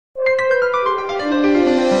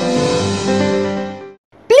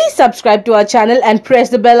subscribe to our channel and press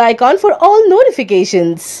the bell icon for all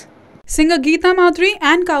notifications. Singer Geetha Madhuri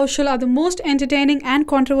and Kaushal are the most entertaining and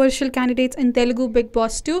controversial candidates in Telugu Bigg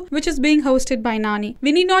Boss 2, which is being hosted by Nani.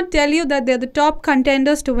 We need not tell you that they are the top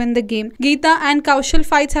contenders to win the game. Geetha and Kaushal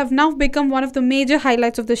fights have now become one of the major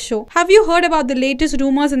highlights of the show. Have you heard about the latest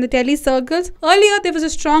rumors in the telly circles? Earlier, there was a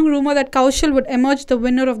strong rumor that Kaushal would emerge the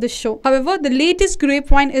winner of the show. However, the latest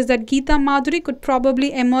grapevine is that Geetha Madhuri could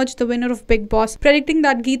probably emerge the winner of Bigg Boss, predicting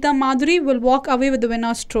that Geetha Madhuri will walk away with the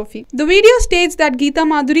winner's trophy. The video states that Geetha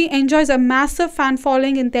Madhuri enjoys a massive fan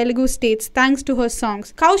following in Telugu states thanks to her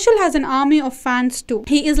songs. Kaushal has an army of fans too.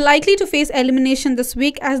 He is likely to face elimination this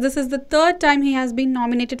week as this is the third time he has been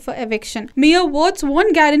nominated for eviction. Mere votes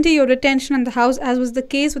won't guarantee your retention in the house, as was the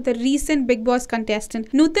case with a recent Bigg Boss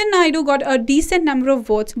contestant. Nithin got a decent number of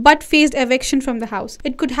votes but faced eviction from the house.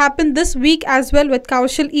 It could happen this week as well with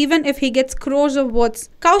Kaushal, even if he gets crores of votes.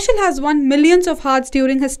 Kaushal has won millions of hearts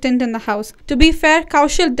during his stint in the house. To be fair,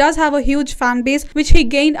 Kaushal does have a huge fan base which he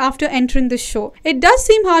gained after entering the show. It does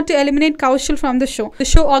seem hard to eliminate Kaushal from the show. The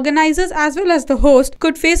show organizers as well as the host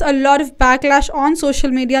could face a lot of backlash on social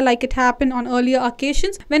media, like it happened on earlier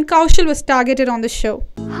occasions when Kaushal was targeted on the show.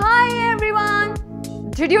 Hi everyone!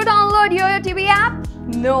 Did you download YOYO TV app?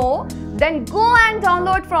 No? Then go and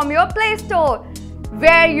download from your Play Store,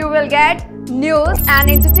 where you will get news and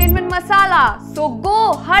entertainment masala. So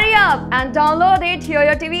go, hurry up and download it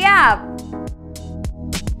YOYO TV app.